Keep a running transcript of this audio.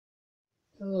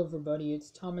Hello everybody, it's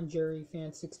Tom and Jerry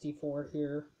Fan 64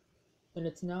 here, and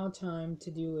it's now time to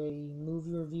do a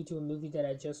movie review to a movie that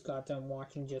I just got done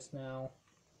watching just now,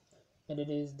 and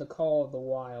it is The Call of the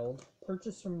Wild.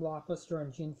 Purchased from Blockbuster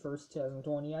on June 1st,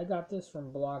 2020. I got this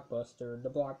from Blockbuster,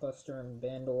 the Blockbuster in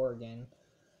Bend, Oregon,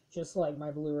 just like my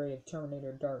Blu-ray of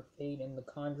Terminator Dark Fate and The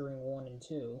Conjuring 1 and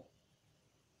 2.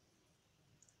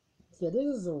 Yeah,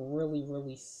 this is a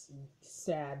really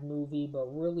sad movie, but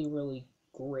really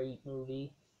great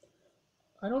movie.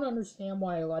 I don't understand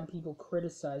why a lot of people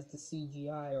criticize the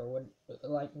CGI or what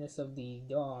likeness of the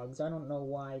dogs. I don't know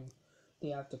why they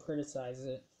have to criticize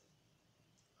it.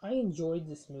 I enjoyed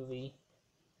this movie.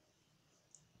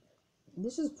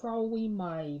 This is probably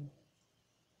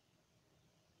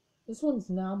this one's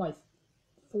now my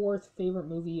fourth favorite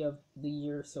movie of the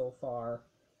year so far.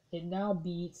 It now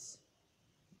beats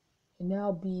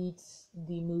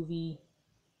the movie.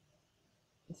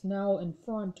 It's now in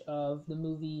front of the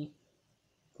movie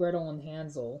Gretel and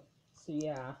Hansel. So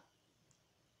yeah,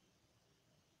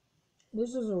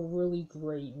 this is a really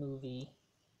great movie.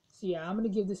 So yeah, I'm gonna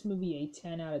give this movie a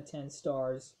 10 out of 10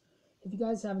 stars. If you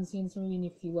guys haven't seen this movie and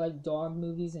if you like dog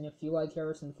movies and if you like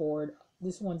Harrison Ford,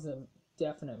 this one's a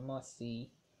definite must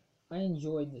see. I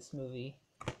enjoyed this movie.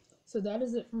 So that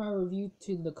is it for my review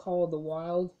to The Call of the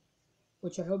Wild,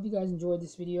 which I hope you guys enjoyed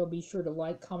this video. Be sure to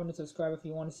like, comment, and subscribe if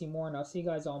you want to see more, and I'll see you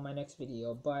guys all in my next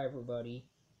video. Bye everybody.